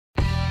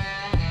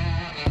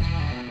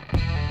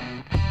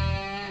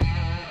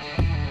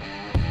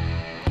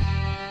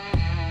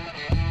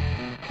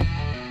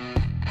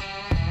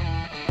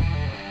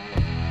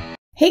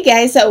Hey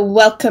guys,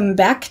 welcome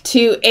back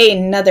to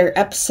another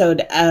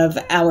episode of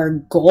our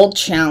goal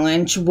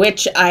challenge,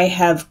 which I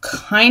have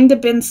kind of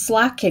been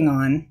slacking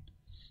on.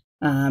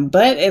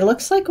 But it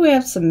looks like we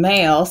have some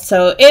mail.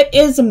 So it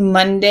is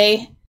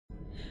Monday.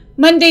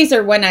 Mondays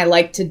are when I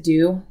like to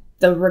do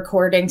the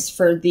recordings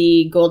for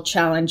the gold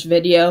challenge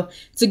video.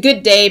 It's a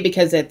good day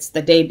because it's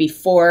the day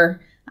before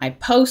I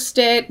post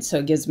it, so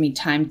it gives me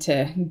time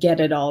to get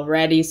it all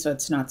ready so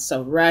it's not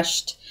so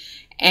rushed.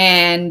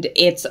 And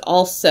it's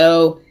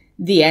also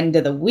the end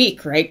of the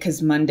week, right?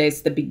 Because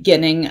Monday's the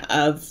beginning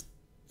of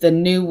the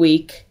new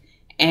week,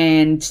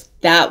 and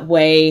that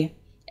way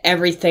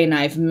everything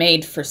I've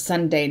made for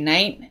Sunday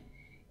night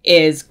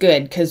is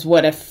good. Because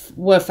what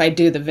if I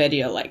do the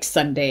video like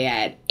Sunday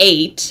at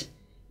 8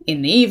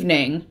 in the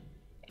evening,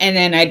 and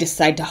then I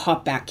decide to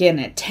hop back in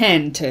at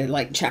 10 to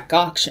like check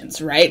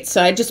auctions, right?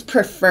 So I just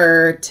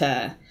prefer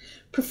to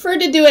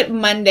do it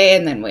Monday,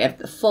 and then we have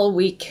the full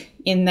week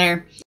in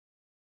there.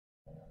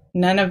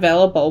 None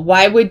available.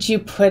 Why would you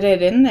put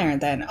it in there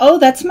then? Oh,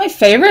 that's my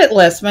favorite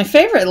list. My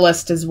favorite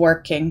list is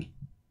working.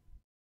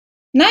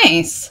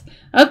 Nice.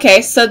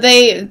 Okay, so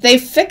they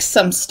fixed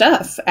some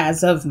stuff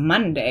as of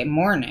Monday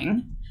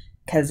morning,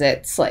 because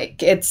it's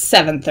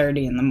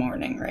 7:30 in the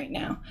morning right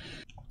now.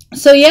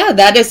 So yeah,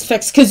 that is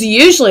fixed, because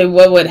usually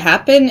what would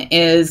happen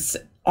is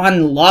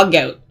on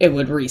logout it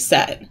would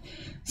reset.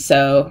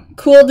 So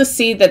cool to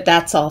see that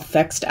that's all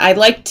fixed. I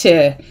like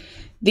to,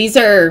 these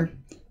are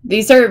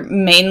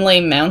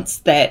mainly mounts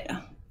that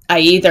I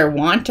either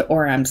want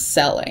or I'm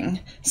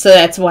selling. So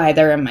that's why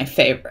they're in my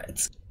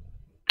favorites.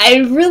 I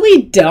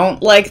really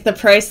don't like the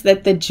price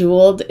that the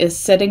jeweled is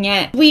sitting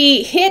at.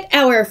 We hit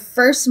our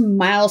first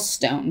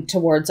milestone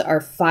towards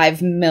our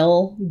 5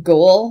 mil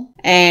goal,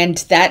 and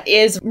that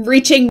is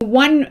reaching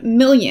 1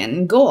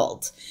 million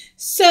gold.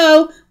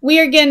 So we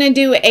are going to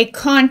do a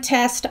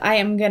contest. I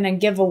am going to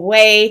give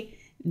away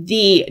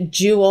the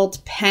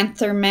jeweled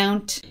panther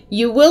mount.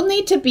 You will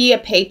need to be a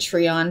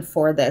Patreon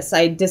for this.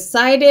 I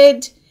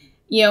decided,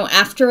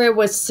 after it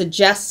was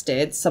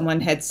suggested, someone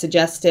had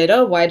suggested,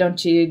 oh, why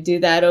don't you do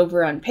that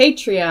over on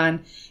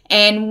Patreon?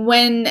 And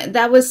when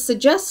that was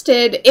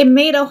suggested, it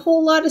made a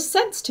whole lot of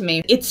sense to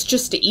me. It's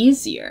just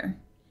easier.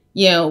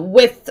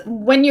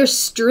 When you're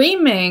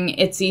streaming,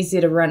 it's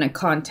easy to run a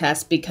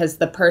contest because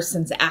the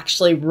person's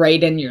actually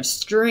right in your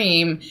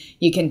stream.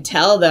 You can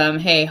tell them,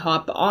 hey,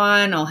 hop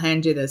on, I'll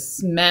hand you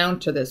this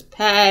mount or this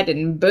pet,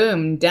 and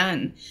boom,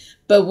 done.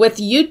 But with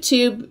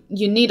YouTube,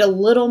 you need a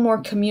little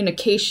more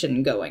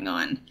communication going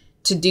on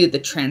to do the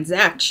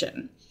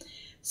transaction.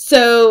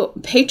 So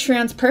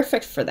Patreon's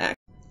perfect for that.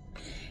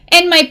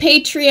 And my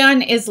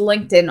Patreon is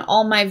linked in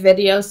all my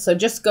videos, so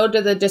just go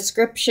to the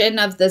description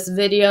of this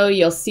video.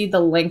 You'll see the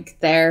link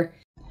there.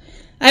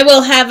 I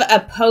will have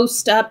a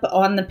post up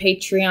on the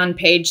Patreon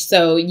page,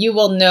 so you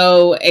will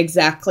know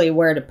exactly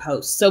where to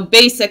post. So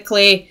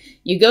basically,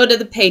 you go to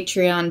the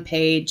Patreon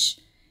page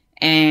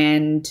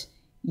and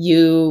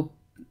you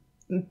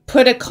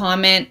put a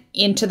comment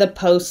into the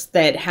post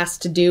that has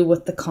to do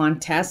with the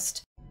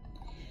contest.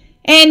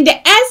 And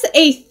as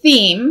a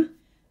theme,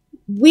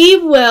 we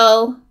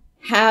will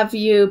have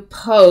you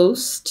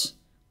post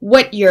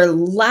what your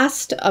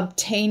last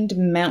obtained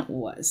mount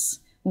was.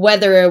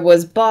 Whether it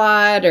was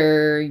bought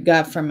or you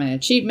got from an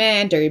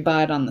achievement or you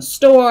bought on the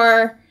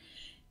store.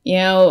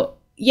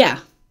 Yeah.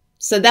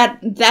 So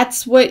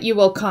that's what you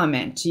will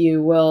comment.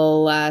 You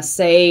will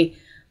say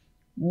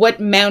what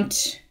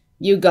mount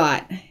you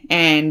got,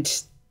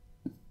 and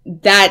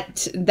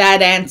that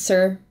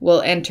answer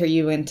will enter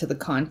you into the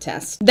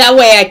contest. That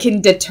way I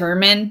can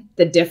determine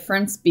the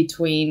difference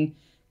between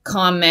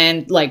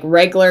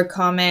regular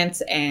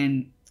comments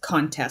and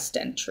contest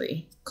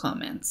entry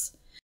comments.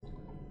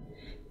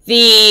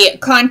 The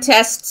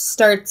contest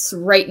starts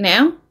right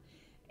now,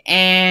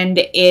 and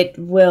it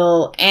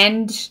will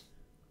end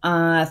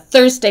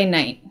Thursday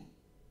night.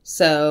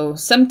 So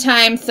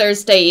sometime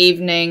Thursday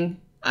evening,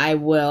 I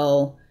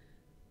will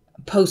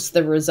post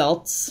the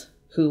results,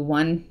 who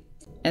won,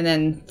 and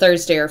then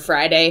Thursday or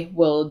Friday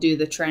we'll do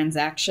the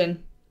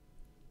transaction,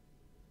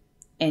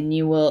 and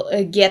you will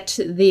get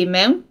the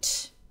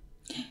amount.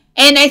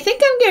 And I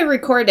think I'm going to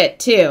record it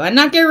too. I'm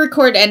not going to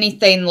record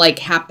anything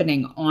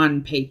happening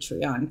on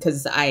Patreon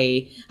because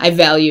I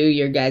value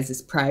your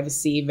guys'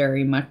 privacy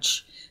very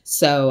much.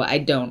 So I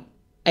don't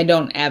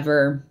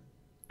ever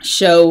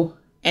show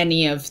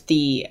any of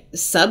the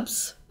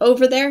subs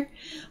over there.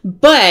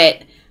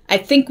 But I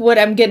think what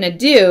I'm going to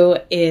do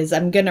is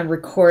I'm going to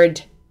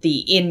record the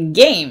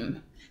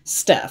in-game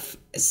stuff.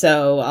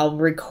 So I'll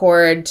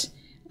record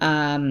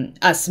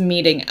us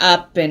meeting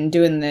up and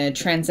doing the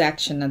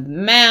transaction of the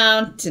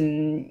mount,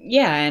 and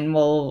yeah, and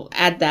we'll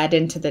add that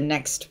into the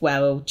next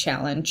WoW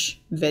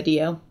challenge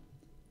video.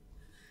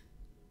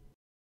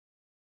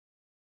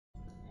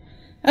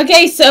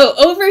 Okay, so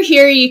over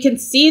here you can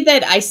see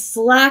that I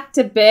slacked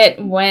a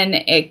bit when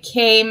it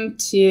came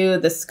to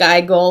the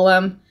Sky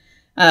Golem.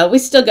 We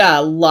still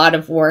got a lot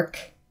of work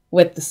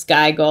with the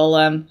Sky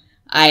Golem.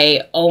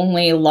 I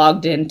only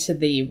logged into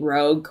the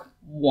Rogue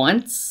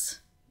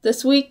once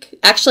this week.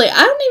 Actually,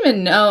 I don't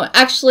even know.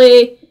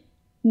 Actually,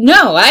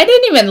 no, I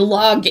didn't even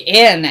log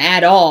in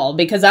at all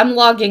because I'm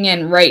logging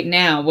in right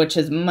now, which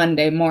is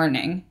Monday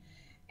morning.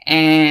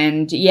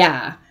 And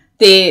yeah,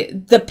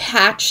 the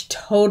patch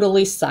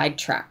totally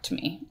sidetracked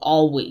me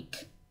all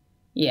week.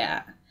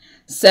 Yeah.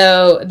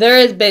 So there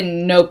has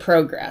been no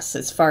progress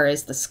as far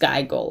as the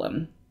Sky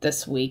Golem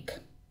this week.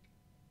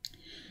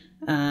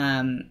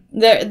 There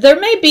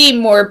may be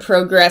more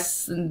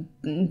progress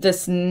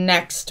this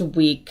next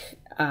week.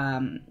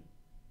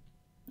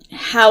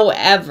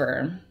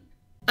 However,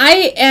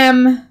 I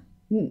am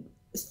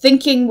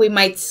thinking we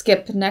might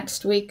skip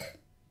next week.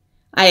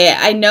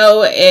 I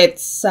know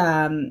it's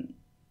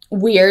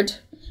weird,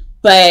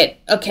 but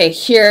okay,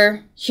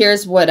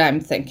 here's what I'm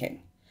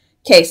thinking.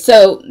 Okay,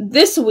 so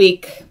this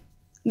week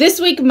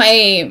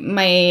my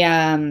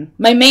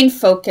main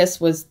focus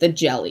was the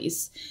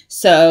jellies.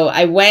 So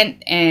I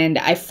went and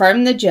I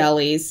farmed the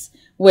jellies,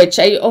 which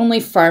I only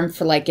farmed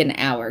for like an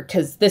hour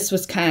because this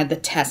was kind of the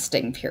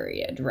testing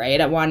period,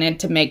 right? I wanted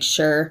to make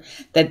sure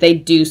that they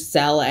do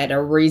sell at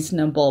a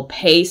reasonable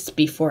pace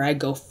before I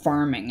go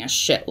farming a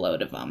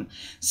shitload of them.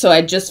 So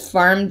I just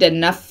farmed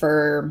enough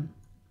for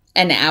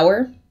an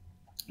hour,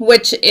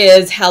 which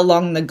is how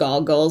long the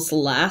goggles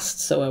last,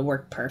 so it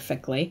worked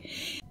perfectly.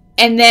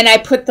 And then I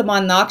put them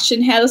on the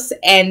auction house,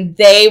 and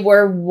they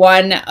were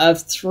one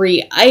of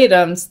 3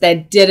 items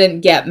that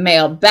didn't get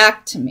mailed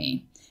back to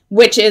me,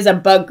 which is a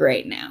bug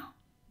right now.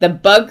 The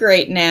bug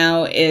right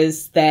now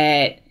is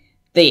that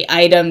the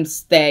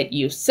items that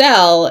you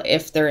sell,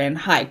 if they're in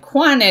high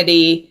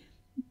quantity,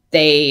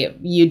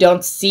 you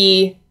don't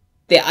see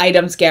the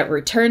items get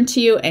returned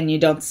to you, and you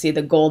don't see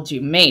the gold you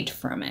made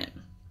from it.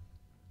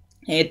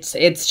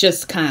 It's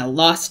just kind of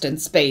lost in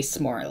space,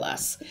 more or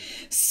less.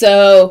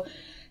 So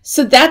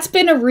that's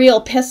been a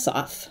real piss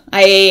off.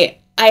 I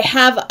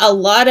have a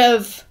lot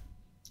of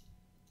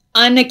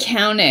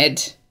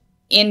unaccounted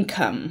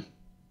income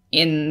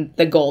in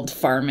the gold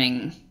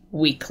farming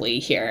weekly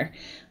here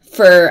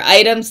for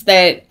items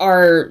that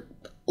are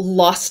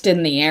lost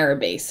in the air,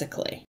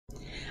 basically.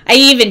 I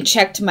even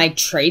checked my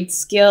trade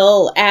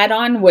skill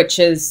add-on, which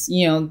is,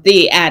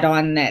 the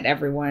add-on that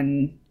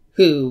everyone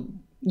who,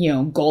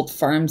 gold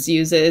farms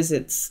uses.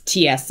 It's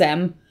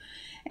TSM.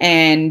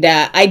 And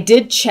I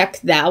did check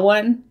that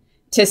one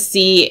to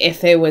see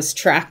if it was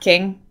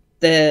tracking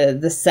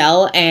the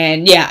sell.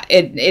 And yeah,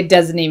 it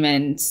doesn't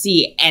even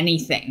see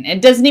anything.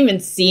 It doesn't even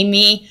see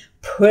me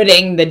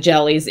putting the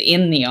jellies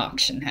in the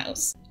auction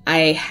house.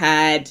 I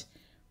had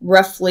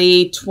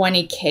roughly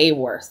 20K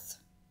worth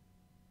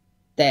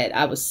that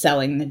I was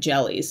selling the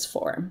jellies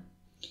for.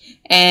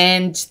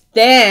 And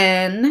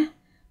then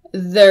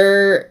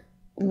there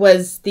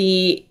was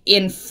the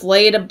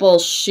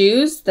inflatable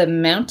shoes, the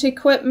mount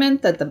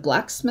equipment that the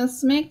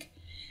blacksmiths make.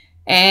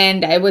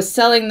 And I was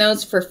selling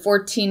those for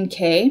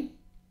 14K.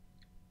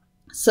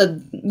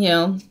 So,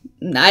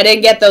 I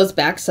didn't get those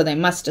back, so they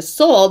must have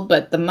sold,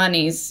 but the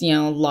money's,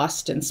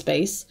 lost in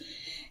space.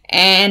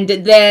 And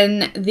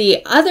then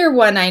the other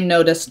one I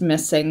noticed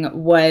missing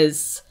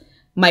was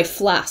my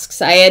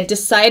flasks. I had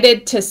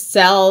decided to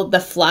sell the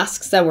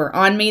flasks that were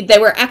on me. They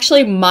were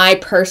actually my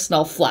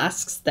personal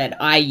flasks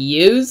that I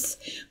use,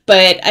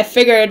 but I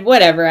figured,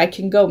 whatever, I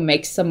can go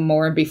make some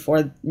more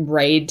before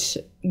raid,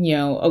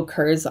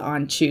 occurs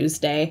on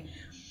Tuesday.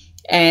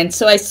 And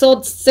so I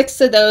sold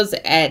 6 of those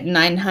at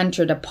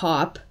 900 a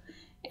pop,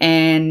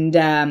 and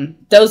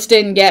those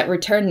didn't get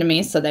returned to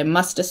me, so they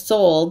must have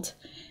sold.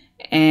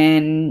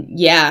 And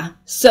yeah,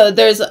 so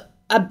there's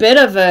a bit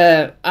of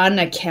a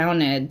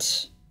unaccounted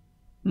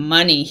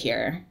money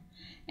here.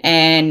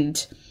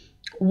 And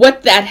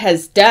what that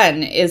has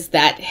done is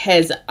that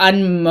has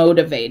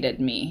unmotivated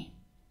me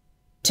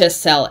to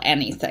sell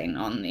anything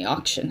on the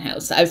auction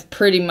house. I've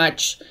pretty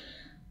much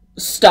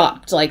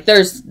stopped. Like,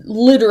 there's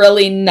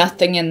literally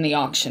nothing in the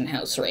auction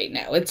house right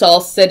now. It's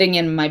all sitting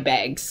in my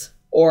bags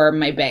or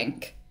my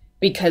bank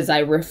because I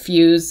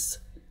refuse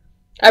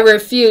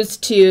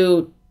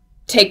to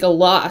take a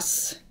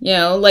loss.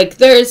 Like,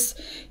 there's,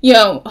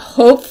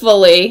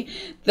 hopefully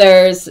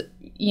there's,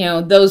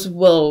 those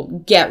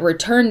will get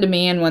returned to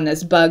me, and when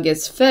this bug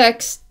is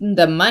fixed,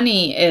 the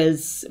money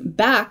is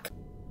back.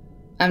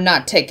 I'm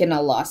not taking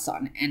a loss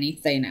on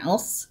anything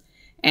else.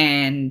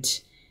 And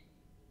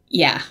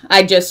yeah,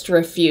 I just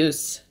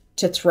refuse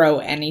to throw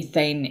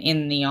anything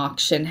in the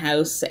auction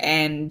house,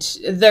 and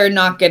they're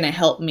not going to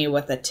help me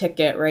with a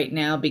ticket right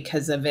now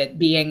because of it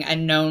being a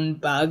known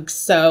bug.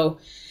 So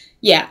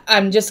yeah,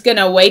 I'm just going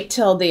to wait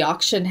till the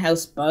auction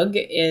house bug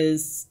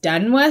is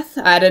done with.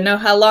 I don't know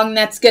how long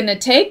that's going to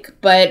take,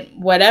 but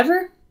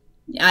whatever.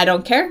 I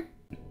don't care.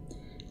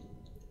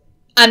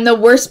 I'm the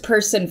worst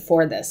person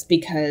for this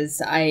because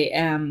I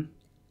am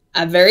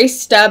a very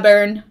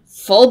stubborn,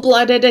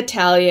 full-blooded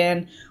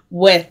Italian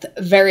with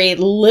very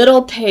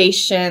little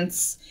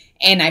patience,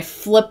 and I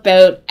flip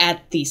out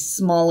at the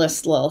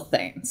smallest little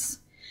things.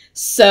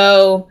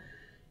 So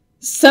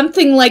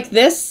something like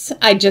this,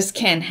 I just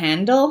can't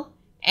handle.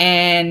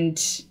 And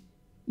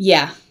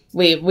yeah,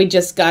 We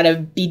just gotta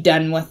be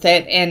done with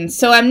it. And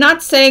so I'm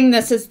not saying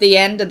this is the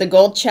end of the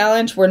gold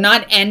challenge. We're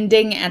not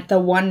ending at the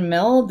 1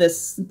 mil.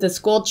 This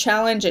gold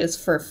challenge is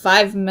for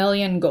 5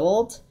 million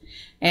gold.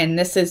 And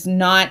this is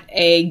not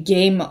a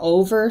game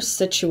over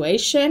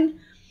situation,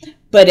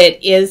 but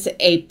it is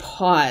a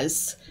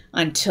pause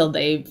until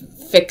they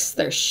fix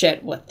their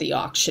shit with the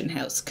auction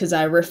house. Because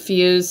I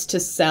refuse to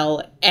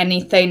sell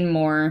anything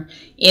more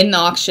in the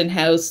auction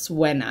house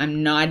when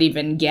I'm not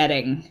even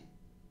getting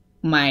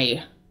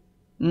my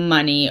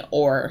money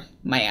or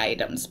my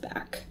items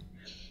back.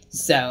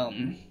 So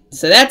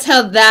that's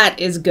how that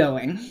is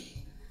going.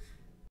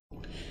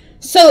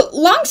 So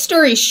long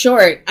story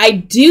short, I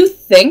do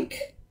think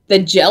the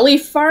jelly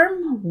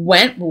farm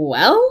went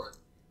well,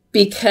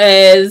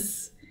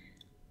 because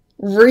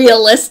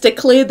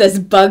realistically this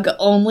bug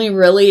only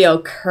really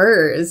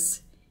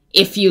occurs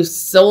if you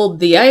sold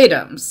the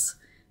items.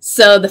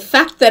 So the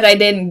fact that I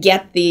didn't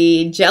get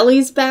the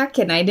jellies back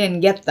and I didn't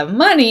get the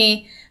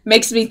money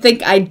makes me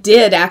think I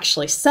did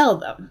actually sell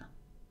them.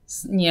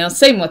 You know,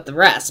 same with the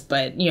rest,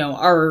 but, you know,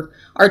 our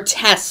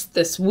test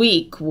this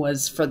week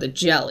was for the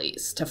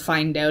jellies, to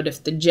find out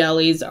if the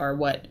jellies are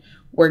what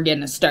we're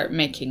going to start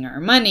making our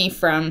money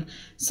from,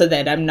 so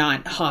that I'm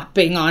not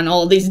hopping on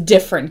all these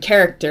different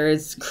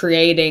characters,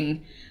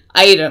 creating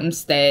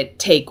items that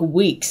take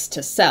weeks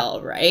to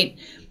sell, right?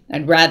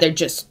 I'd rather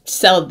just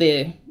sell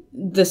the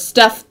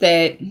stuff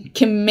that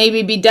can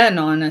maybe be done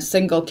on a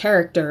single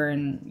character,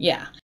 and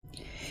yeah.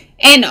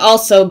 And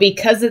also,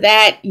 because of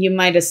that, you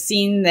might have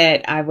seen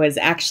that I was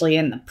actually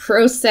in the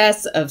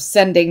process of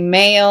sending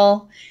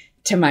mail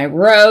to my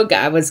rogue.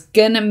 I was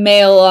gonna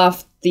mail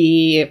off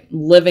the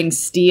living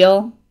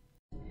steel.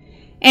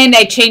 And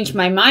I changed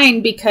my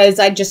mind because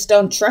I just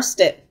don't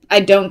trust it. I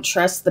don't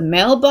trust the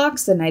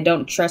mailbox, and I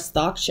don't trust the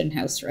auction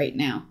house right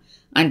now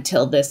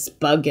until this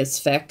bug is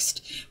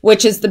fixed,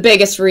 which is the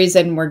biggest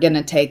reason we're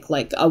gonna take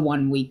like a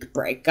 1 week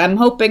break. I'm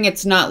hoping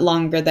it's not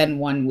longer than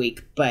 1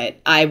 week, but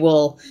I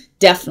will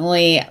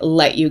definitely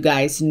let you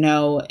guys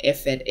know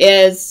if it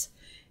is.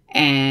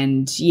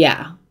 And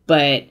yeah,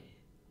 but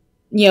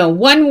you know,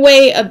 one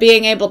way of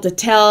being able to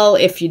tell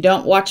if you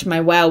don't watch my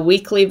WoW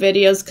weekly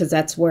videos, because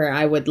that's where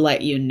I would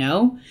let you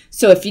know.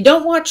 So if you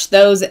don't watch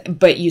those,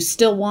 but you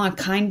still want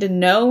to kind of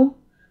know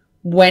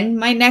when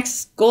my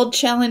next gold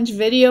challenge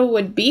video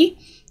would be,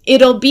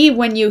 it'll be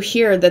when you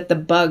hear that the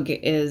bug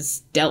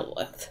is dealt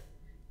with.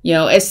 You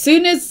know, as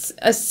soon as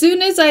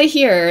I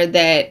hear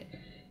that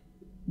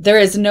there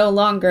is no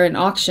longer an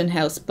auction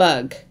house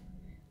bug,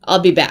 I'll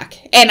be back.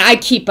 And I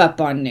keep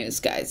up on news,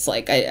 guys.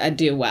 Like, I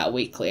do WoW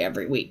Weekly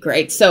every week,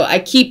 right? So I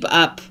keep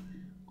up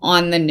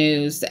on the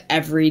news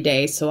every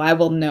day, so I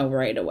will know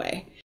right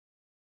away.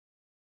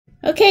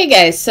 Okay,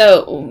 guys,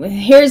 so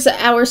here's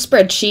our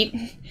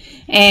spreadsheet.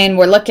 And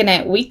we're looking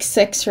at week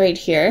 6 right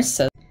here.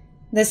 So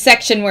the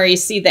section where you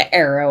see the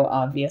arrow,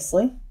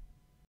 obviously.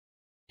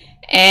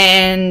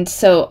 And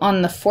so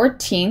on the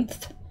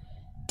 14th,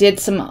 did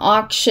some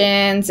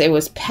auctions. It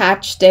was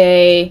patch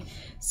day.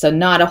 So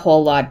not a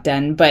whole lot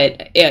done,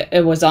 but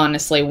it was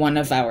honestly one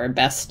of our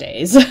best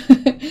days.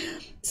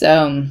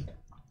 So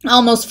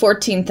almost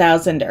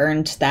 14,000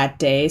 earned that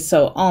day.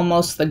 So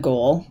almost the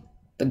goal.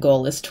 The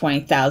goal is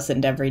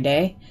 20,000 every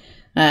day.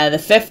 The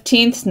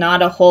 15th,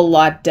 not a whole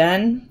lot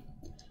done.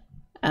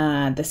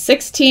 The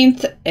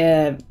 16th,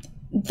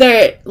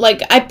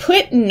 I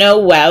put no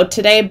WoW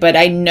today, but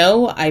I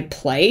know I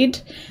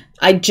played.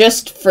 I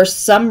just, for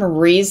some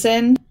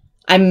reason,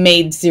 I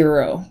made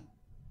zero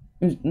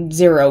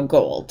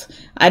gold.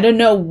 I don't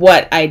know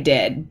what I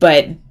did,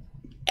 but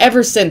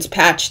ever since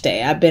patch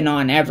day, I've been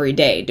on every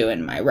day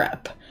doing my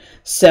rep.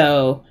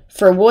 So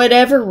for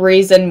whatever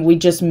reason, we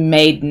just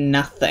made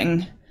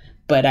nothing,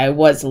 but I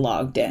was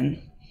logged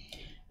in.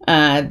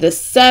 The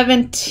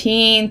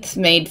 17th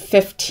made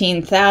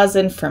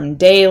 15,000 from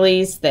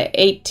dailies, the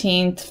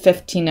 18th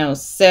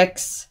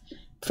 1506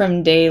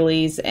 from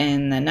dailies,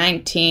 and the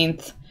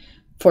 19th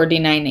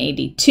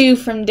 4982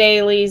 from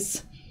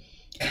dailies.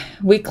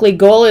 Weekly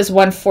goal is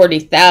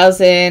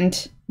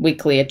 140,000.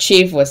 Weekly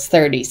achieve was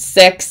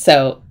 36.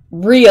 So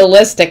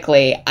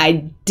realistically,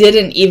 I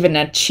didn't even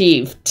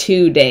achieve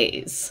 2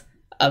 days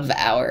of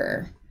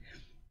our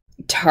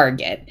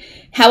target.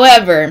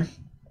 However,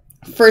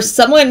 for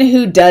someone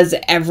who does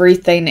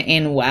everything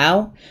in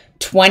WoW,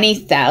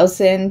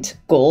 20,000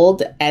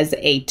 gold as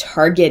a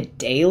target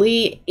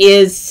daily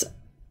is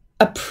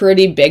a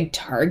pretty big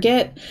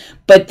target.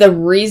 But the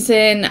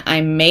reason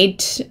I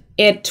made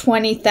it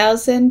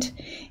 20,000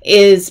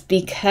 is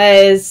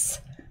because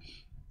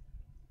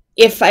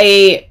if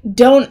I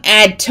don't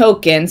add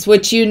tokens,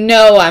 which you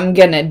know I'm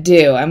gonna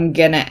do, I'm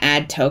gonna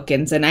add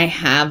tokens, and I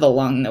have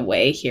along the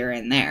way here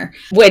and there,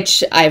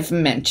 which I've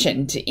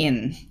mentioned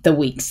in the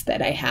weeks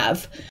that I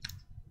have.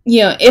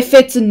 You know, if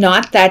it's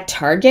not that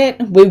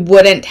target, we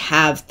wouldn't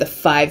have the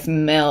 5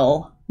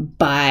 mil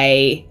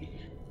by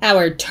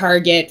our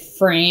target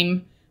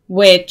frame,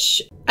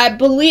 which I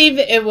believe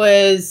it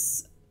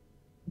was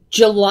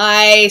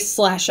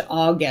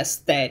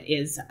July/August that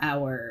is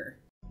our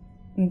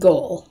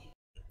goal.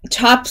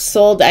 top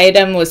sold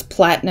item was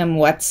Platinum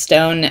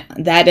Whetstone.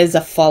 That is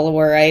a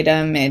follower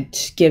item.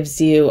 It gives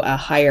you a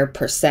higher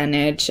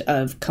percentage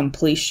of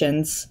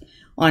completions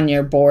on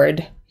your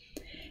board.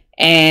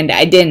 And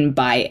I didn't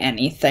buy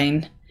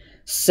anything.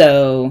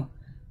 So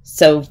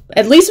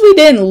at least we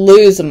didn't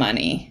lose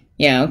money,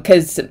 you know,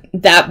 because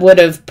that would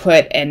have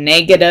put a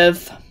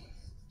negative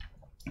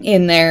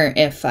in there.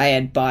 If I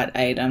had bought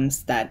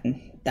items, that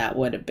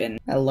would have been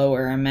a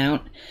lower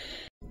amount.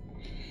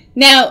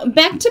 Now,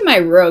 back to my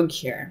rogue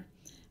here.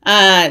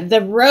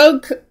 The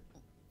rogue,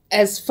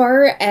 as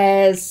far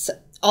as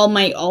all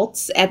my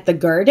alts at the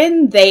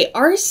garden, they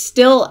are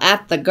still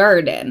at the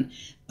garden,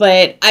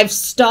 but I've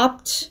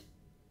stopped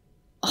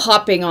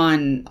hopping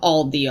on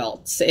all the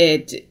alts.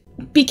 It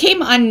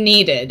became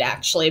unneeded,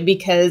 actually,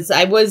 because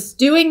I was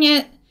doing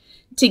it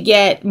to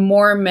get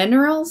more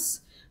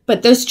minerals,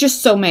 but there's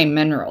just so many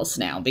minerals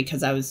now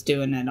because I was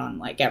doing it on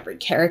like every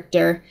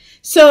character.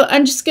 So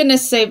I'm just going to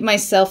save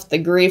myself the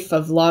grief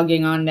of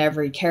logging on to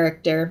every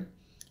character.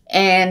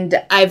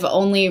 And I've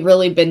only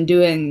really been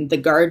doing the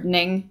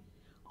gardening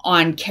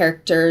on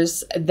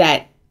characters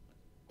that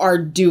are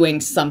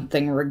doing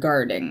something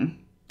regarding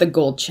the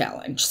gold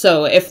challenge.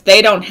 So if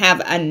they don't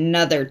have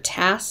another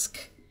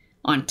task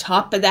on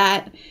top of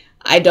that,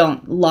 I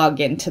don't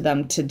log into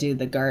them to do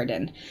the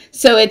garden.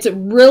 So it's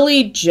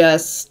really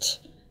just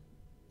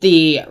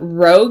the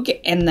rogue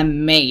and the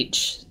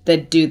mage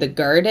that do the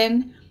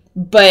garden,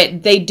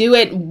 but they do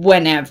it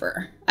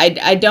whenever.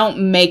 I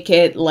don't make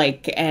it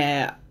like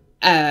a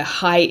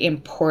high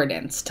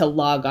importance to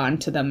log on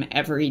to them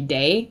every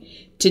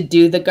day to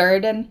do the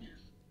garden.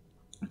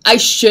 I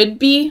should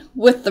be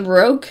with the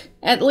rogue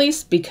at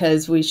least,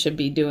 because we should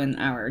be doing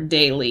our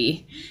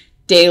daily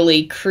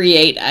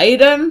create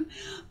item.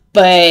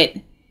 But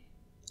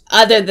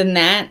other than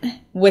that,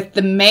 with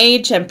the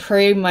mage, I'm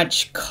pretty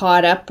much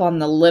caught up on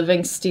the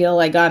living steel.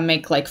 I gotta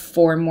make like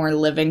 4 more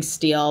living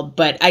steel,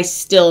 but I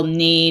still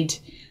need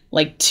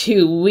like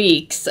 2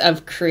 weeks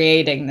of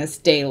creating this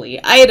daily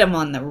item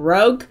on the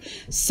rogue.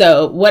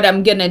 So what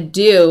I'm gonna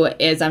do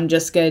is I'm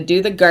just gonna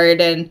do the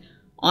garden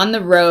on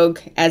the rogue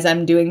as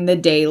I'm doing the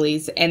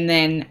dailies, and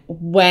then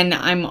when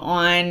I'm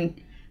on,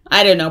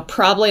 I don't know,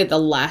 probably the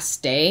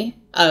last day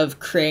of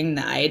creating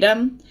the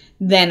item,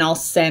 then I'll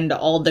send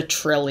all the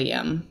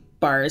trillium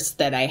bars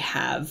that I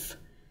have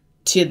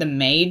to the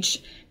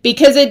mage,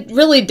 because it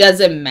really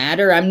doesn't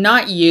matter. I'm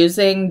not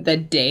using the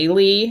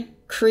daily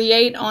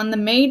create on the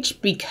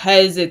mage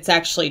because it's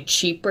actually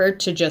cheaper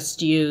to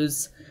just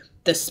use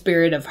the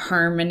Spirit of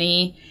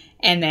Harmony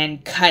and then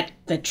cut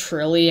the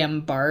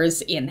trillium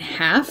bars in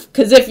half.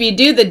 Because if you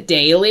do the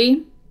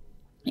daily,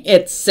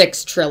 it's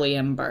 6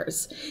 trillium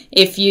bars.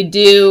 If you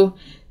do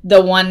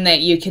the one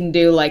that you can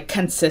do like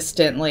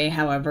consistently,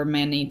 however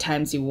many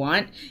times you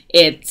want,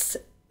 it's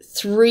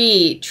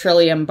 3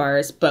 trillium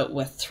bars, but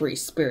with 3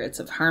 Spirits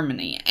of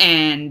Harmony.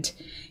 And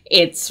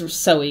it's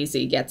so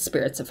easy to get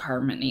Spirits of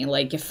Harmony.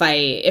 Like if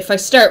I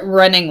start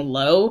running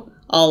low,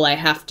 all I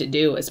have to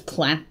do is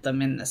plant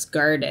them in this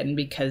garden,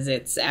 because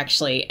it's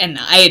actually an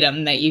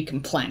item that you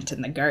can plant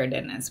in the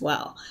garden as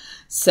well.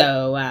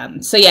 So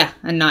yeah,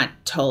 I'm not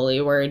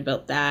totally worried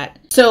about that.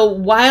 So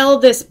while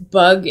this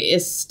bug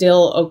is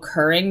still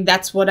occurring,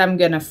 that's what I'm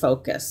gonna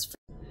focus.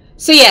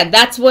 So yeah,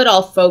 that's what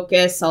I'll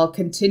focus. I'll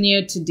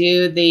continue to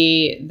do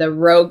the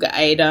rogue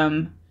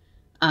item.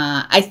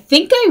 I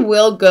think I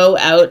will go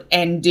out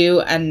and do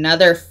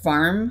another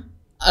farm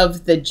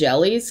of the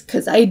jellies,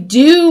 because I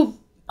do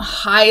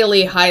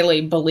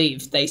highly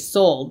believe they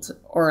sold,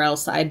 or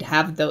else I'd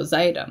have those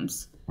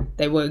items.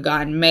 They would have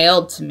gotten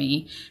mailed to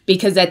me,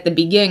 because at the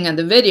beginning of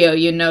the video,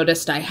 you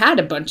noticed I had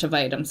a bunch of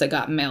items that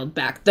got mailed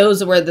back.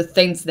 Those were the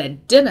things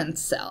that didn't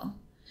sell.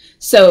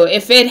 So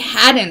if it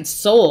hadn't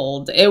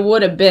sold, it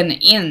would have been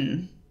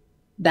in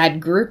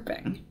that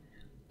grouping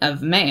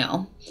of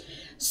mail.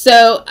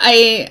 So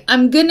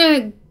I'm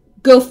gonna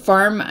go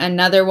farm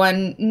another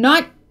one.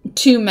 Not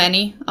too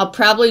many. I'll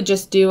probably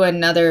just do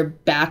another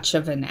batch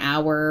of an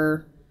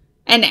hour,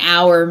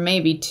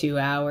 maybe 2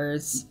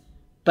 hours.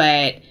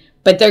 But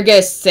they're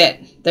gonna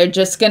sit. They're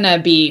just gonna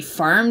be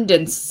farmed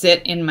and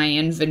sit in my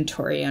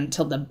inventory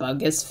until the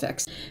bug is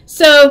fixed.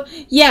 So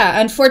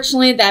yeah,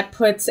 unfortunately that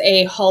puts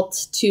a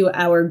halt to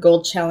our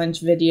gold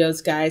challenge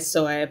videos, guys.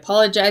 So I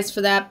apologize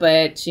for that,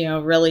 but you know,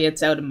 really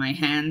it's out of my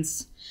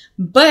hands.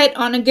 But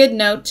on a good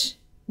note,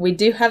 we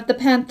do have the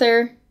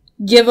Panther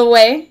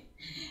giveaway.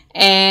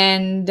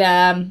 And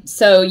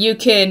so you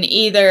can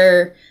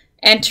either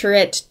enter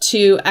it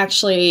to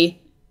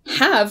actually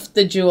have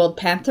the jeweled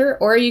panther,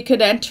 or you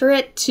could enter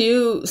it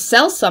to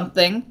sell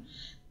something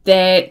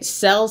that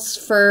sells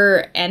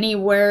for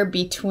anywhere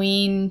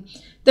between,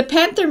 the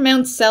panther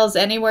mount sells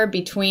anywhere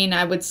between,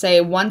 I would say,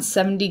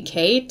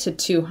 170k to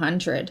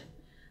 200.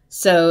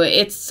 So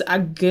it's a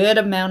good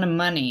amount of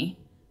money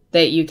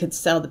that you could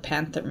sell the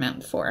panther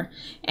mount for.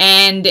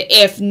 And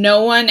if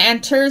no one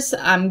enters,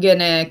 I'm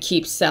gonna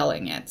keep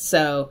selling it.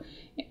 So,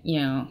 you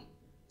know,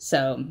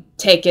 so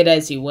take it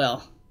as you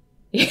will.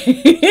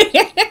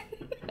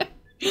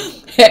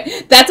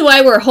 That's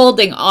why we're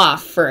holding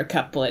off for a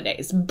couple of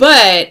days.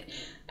 But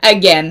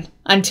again,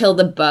 until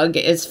the bug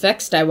is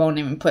fixed, I won't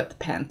even put the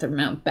panther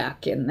mount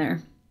back in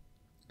there.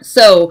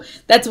 So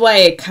that's why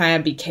it kind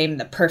of became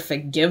the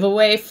perfect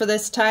giveaway for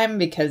this time,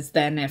 because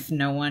then if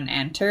no one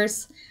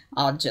enters,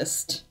 I'll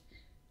just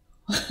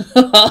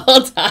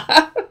hold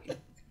up.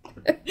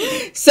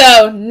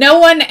 So no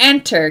one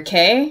enter,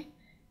 okay?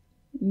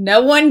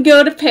 No one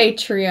go to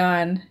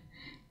Patreon,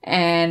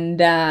 and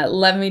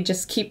let me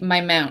just keep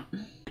my mount.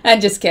 I'm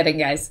just kidding,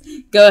 guys.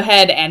 Go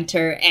ahead,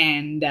 enter,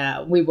 and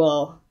we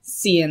will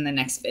see you in the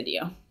next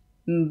video.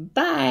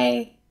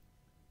 Bye.